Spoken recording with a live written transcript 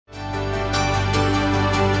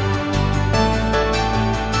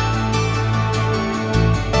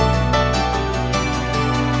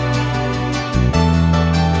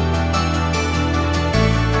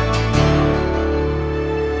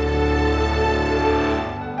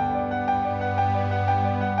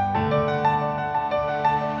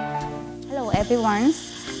everyone.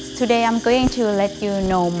 Today I'm going to let you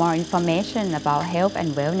know more information about health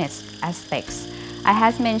and wellness aspects. I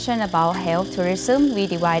have mentioned about health tourism. We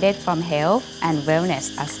divided from health and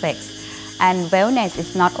wellness aspects. And wellness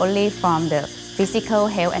is not only from the physical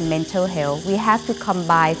health and mental health. We have to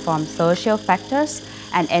combine from social factors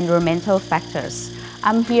and environmental factors.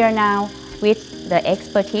 I'm here now with the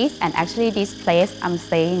expertise, and actually this place I'm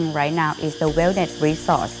staying right now is the wellness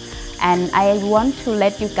resort. And I want to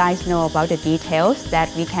let you guys know about the details that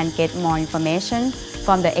we can get more information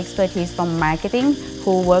from the expertise from marketing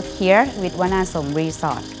who work here withวนาสม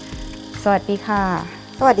Resort สวัสดีค่ะ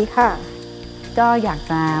สวัสดีค่ะก็อยาก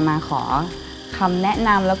จะมาขอคำแนะน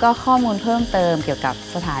ำแล้วก็ข้อมูลเพิ่มเติมเกี่ยวกับ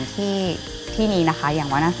สถานที่ที่นี้นะคะอย่าง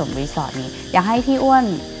วนาสม Resort นี้อยากให้พี่อ้วน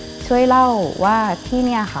ช่วยเล่าว่าที่เ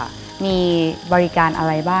นี่ยค่ะมีบริการอะ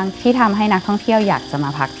ไรบ้างที่ทำให้นักท่องเที่ยวอยากจะมา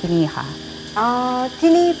พักที่นี่ค่ะ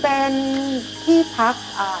ที่นี่เป็นที่พัก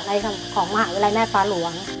ในของมหาวิทยาลัยแม่ฟ้าหลว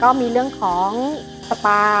งก็มีเรื่องของสป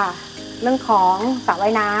าเรื่องของสระว่า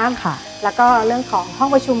ยน้ำแล้วก็เรื่องของห้อง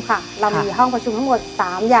ประชุมค่ะเรามีห้องประชุมทั้งหมด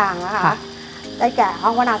3อย่างนะคะได้แก่ห้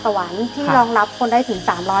องวนาสวรรค์ที่รองรับคนได้ถึง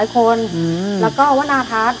300คนแล้วก็วนา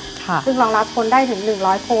ทัศน์ซึ่งรองรับคนได้ถึง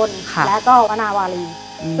100คนและก็วนาวารี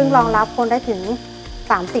ซึ่งรองรับคนได้ถึง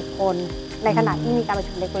30คนในขณะที่มีการประ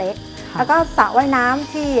ชุมเล็กๆแล้วก็สระว่ายน้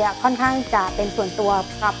ำที่ค่อนข้างจะเป็นส่วนตัว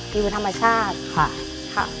กับวิวธรรมชาติค่ะ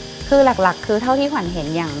คือหลักๆคือเท่าที่ขวัญเห็น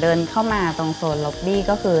อย่างเดินเข้ามาตรงโซนล็อบบี้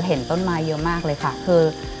ก็คือเห็นต้นไม้เยอะมากเลยค่ะคือ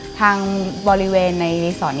ทางบริเวณใน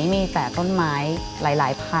รีสอร์ทนี้มีแต่ต้นไม้หลา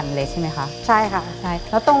ยๆพันเลยใช่ไหมคะใช่ค่ะใช่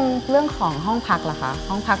แล้วตรงเรื่องของห้องพักล่ะคะ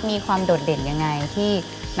ห้องพักมีความโดดเด่นยังไงที่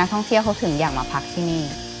นักท่องเที่ยวเขาถึงอยากมาพักที่นี่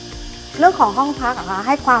เรื่องของห้องพักนะคะใ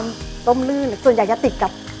ห้ความร่มรื่นส่วนใหญ่จะติดกั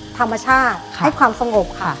บธรรมชาติให้ความสงบ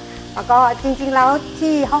ค่ะแล้วก็จริงๆแล้ว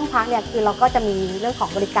ที่ห้องพักเนี่ยคือเราก็จะมีเรื่องของ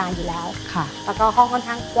บริการอยู่แล้วค่ะแล้วก็ห้องค่อน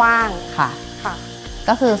ข้างกว้างค่ะ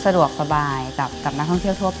ก็คือสะดวกสบายกับนักท่องเที่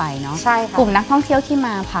ยวทั่วไปเนาะใช่ค่ะกลุ่มนักท่องเที่ยวที่ม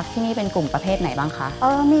าพักที่นี่เป็นกลุ่มประเภทไหนบ้างคะ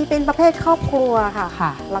มีเป็นประเภทครอบครัวค่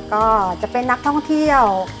ะแล้วก็จะเป็นนักท่องเที่ยว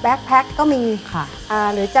แบ็คแพ็คก็มีค่ะ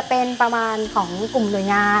หรือจะเป็นประมาณของกลุ่มหน่วย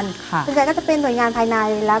งานส่วนใหญ่ก็จะเป็นหน่วยงานภายใน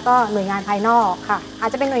แล้วก็หน่วยงานภายนอกค่ะอาจ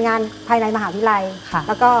จะเป็นหน่วยงานภายในมหาวิทยาลัยแ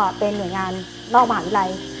ล้วก็เป็นหน่วยงานนอกมหาวิทยาลั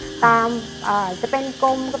ยตามจะเป็นกร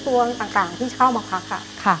มกระทรวงต่างๆที่เข้ามาพัก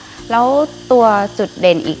ค่ะแล้วตัวจุดเ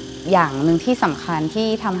ด่นอีกอย่างหนึ่งที่สำคัญที่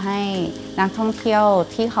ทำให้นักท่องเที่ยว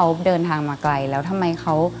ที่เขาเดินทางมาไกลแล้วทำไมเข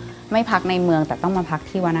าไม่พักในเมืองแต่ต้องมาพัก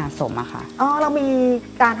ที่วนาสมอะค่ะเรามี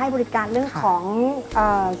การให้บริการเรื่องของ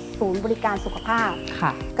ศูนย์บริการสุขภาพค่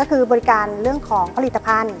ะก็คือบริการเรื่องของผลิต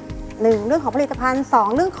ภัณฑ์1เรื่องของผลิตภัณฑ์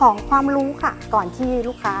2เรื่องของความรู้ค่ะก่อนที่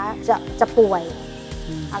ลูกค้าจะป่วย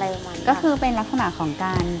อะไรประมาณนี้ก็คือเป็นลักษณะของก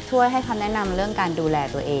ารช่วยให้คำแนะนำเรื่องการดูแล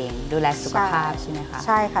ตัวเองดูแลสุขภาพใช่ไหมคะใ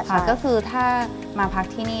ช่ค่ะก็คือถ้ามาพัก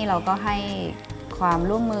ที่นี่เราก็ให้ความ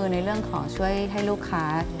ร่วมมือในเรื่องของช่วยให้ลูกค้า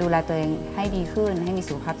ดูแลตัวเองให้ดีขึ้นให้มี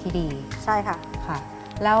สุขภาพที่ดีใช่ค่ะ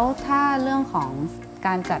แล้วถ้าเรื่องของก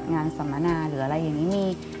ารจัดงานสัมมนาหรืออะไรอย่างนี้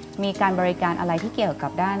มีการบริการอะไรที่เกี่ยวกั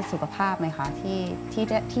บด้านสุขภาพไหมคะที่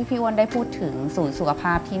พี่อ้วนได้พูดถึงศูนย์สุขภ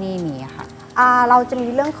าพที่นี่มีค่ะเราจะมี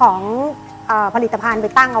เรื่องของผลิตภัณฑ์ไป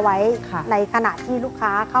ตั้งเอาไว้ในขณะที่ลูกค้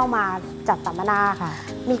าเข้ามาจัดสัมมนา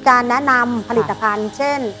มีการแนะนำผลิตภัณฑ์เ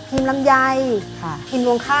ช่นครีมลำไยครีมร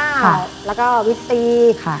วงข้าวแล้วก็วิตซี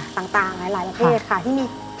ต่างๆหลายประเภทค่ะ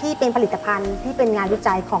ที่เป็นผลิตภัณฑ์ที่เป็นงานวิ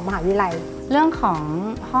จัยของมหาวิทยาลัยเรื่องของ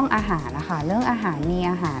ห้องอาหารนะคะเรื่องอาหารมี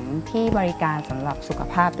อาหารที่บริการสำหรับสุข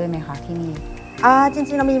ภาพด้วยไหมคะที่นี่จ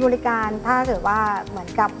ริงๆเรามีบริการถ้าเกิดว่าเหมือน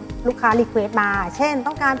กับลูกค้ารีเควสต์มาเช่น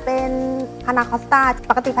ต้องการเป็นพานาคอสต้า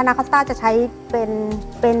ปกติพานาคอสต้าจะใช้เ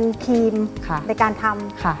ป็นครีมในการท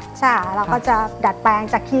ำใช่เราก็จะดัดแปลง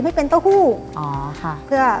จากครีมให้เป็นเต้าหู้เ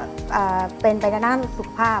พื่อเป็นไปในด้านสุข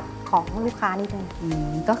ภาพของลูกค้านิดนึง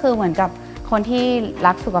ก็คือเหมือนกับคนที่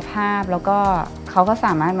รักสุขภาพแล้วก็เขาก็ส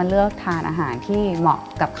ามารถมาเลือกทานอาหารที่เหมาะ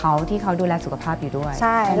กับเขาที่เขาดูแลสุขภาพอยู่ด้วยใ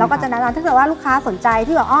ช่เราก็จะแนะนำถ้าเกิดว่าลูกค้าสนใจ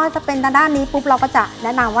ที่แบบจะเป็นด้านนี้ปุ๊บเราก็จะแน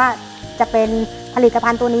ะนำว่าจะเป็นผลิตภั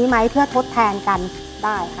ณฑ์ตัวนี้ไหมเพื่อทดแทนกันไ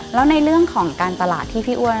ด้ค่ะแล้วในเรื่องของการตลาดที่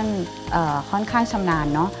พี่อ้วนค่อนข้างชำนาญ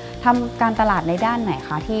เนาะทำการตลาดในด้านไหนค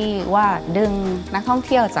ะที่ว่าดึงนักท่องเ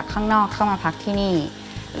ที่ยวจากข้างนอกเข้ามาพักที่นี่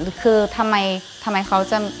คือทำไมเขา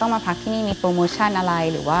จะต้องมาพักที่นี่มีโปรโมชั่นอะไร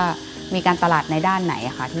หรือว่ามีการตลาดในด้านไหน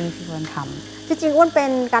คะที่พี่อ้วนทำจริงๆอ้วนเป็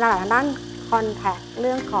นการตลาดด้านคอนแทคเ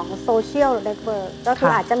รื่องของโซเชียลเน็ตเวิร์กก็คื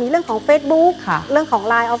ออาจจะมีเรื่องของ Facebook เรื่องของ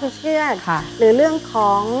Line Official หรือเรื่องข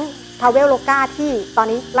องทาวเวลโลกาที่ตอน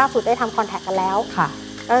นี้ล่าสุดได้ทำคอนแทคกันแล้ว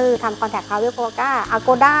ก็คือทำคอนแทคทาวเวลโลกาอาโก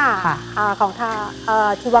ด้าของทาง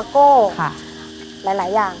ทิวาโก้ หลา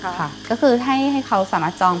ย ๆ อย่างค่ะก็คือให้เขาสามา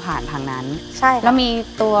รถจองผ่านทางนั้นใช่แล้วมี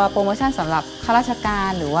ตัวโปรโมชั่นสำหรับข้าราชการ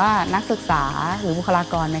หรือว่านักศึกษาหรือบุคลา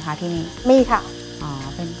กรไหมคะที่นี่มีค่ะ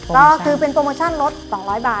เป็นก็คือเป็นโปรโมชั่นลด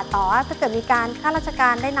200 บาทต่อถ้าเกิดมีการข้าราชกา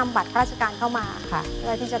รได้นำบัตรข้าราชการเข้ามาเ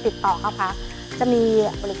พื่อที่จะติดต่อเข้าพักจะมี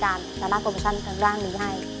บริการในด้านโปรโมชั่นทางด้านนี้ใ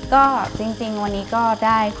ห้ก็จริงๆวันนี้ก็ไ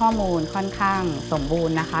ด้ข้อมูลค่อนข้างสมบูร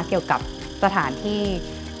ณ์นะคะเกี่ยวกับสถานที่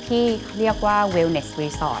ที่เรียกว่า wellness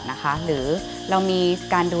resort นะคะหรือเรามี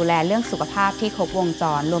การดูแลเรื่องสุขภาพที่ครบวงจ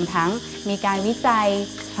รรวมทั้งมีการวิจัย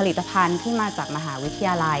ผลิตภัณฑ์ที่มาจากมหาวิทย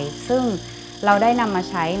าลัยซึ่งเราได้นำมา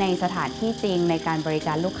ใช้ในสถานที่จริงในการบริก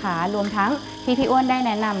ารลูกค้ารวมทั้งที่พี่อ้วนได้แ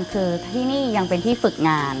นะนำคือที่นี่ยังเป็นที่ฝึก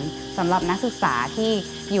งานสำหรับนักศึกษาที่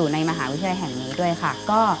อยู่ในมหาวิทยาลัยแห่งนี้ด้วยค่ะ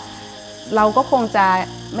ก็เราก็คงจะ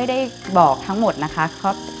ไม่ได้บอกทั้งหมดนะคะเพรา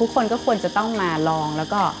ะทุกคนก็ควรจะต้องมาลองแล้ว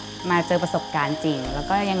ก็มาเจอประสบการณ์จริงแล้ว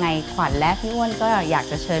ก็ยังไงขวัญและพี่อ้วนก็อยาก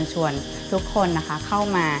จะเชิญชวนทุกคนนะคะเข้า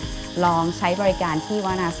มาลองใช้บริการที่ว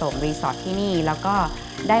นาสมรีสอร์ทที่นี่แล้วก็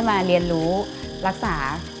ได้มาเรียนรู้รักษา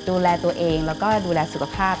ดูแลตัวเองแล้วก็ดูแลสุข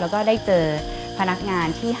ภาพแล้วก็ได้เจอพนักงาน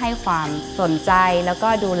ที่ให้ความสนใจแล้วก็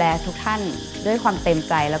ดูแลทุกท่านด้วยความเต็ม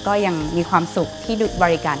ใจแล้วก็ยังมีความสุขที่บ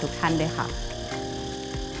ริการทุกท่านด้วยค่ะ